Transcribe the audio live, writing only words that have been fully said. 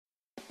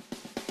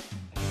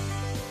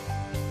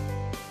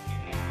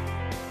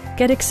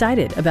Get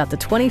excited about the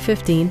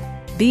 2015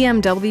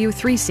 BMW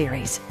 3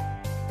 Series.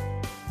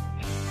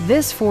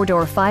 This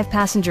four-door,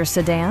 five-passenger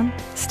sedan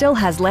still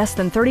has less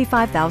than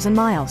 35,000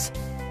 miles.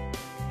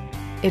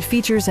 It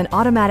features an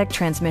automatic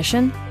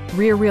transmission,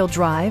 rear-wheel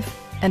drive,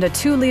 and a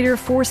 2-liter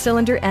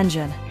four-cylinder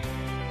engine.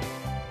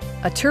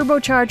 A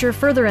turbocharger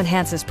further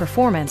enhances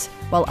performance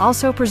while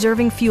also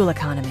preserving fuel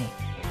economy.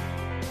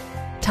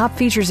 Top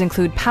features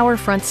include power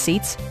front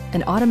seats,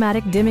 an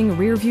automatic dimming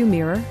rear-view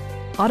mirror,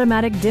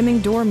 automatic dimming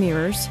door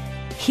mirrors,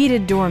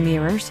 heated door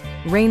mirrors,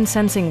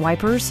 rain-sensing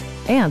wipers,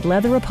 and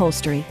leather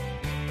upholstery.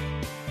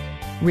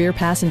 Rear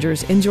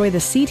passengers enjoy the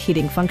seat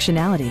heating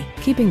functionality,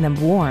 keeping them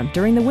warm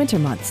during the winter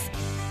months.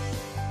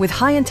 With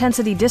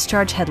high-intensity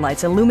discharge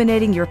headlights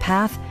illuminating your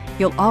path,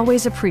 you'll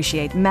always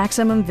appreciate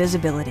maximum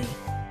visibility.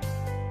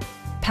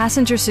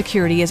 Passenger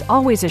security is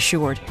always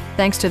assured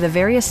thanks to the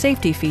various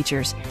safety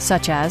features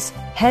such as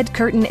head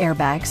curtain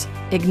airbags,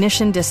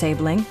 ignition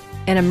disabling,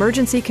 an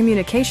emergency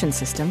communication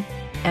system,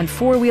 and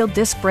four-wheel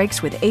disc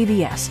brakes with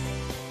ABS.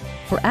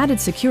 For added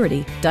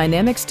security,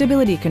 dynamic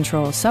stability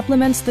control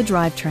supplements the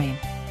drivetrain.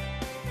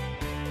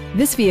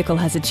 This vehicle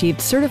has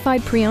achieved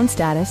certified pre-owned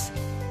status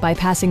by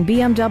passing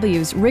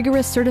BMW's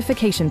rigorous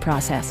certification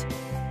process.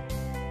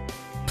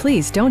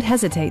 Please don't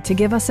hesitate to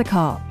give us a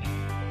call.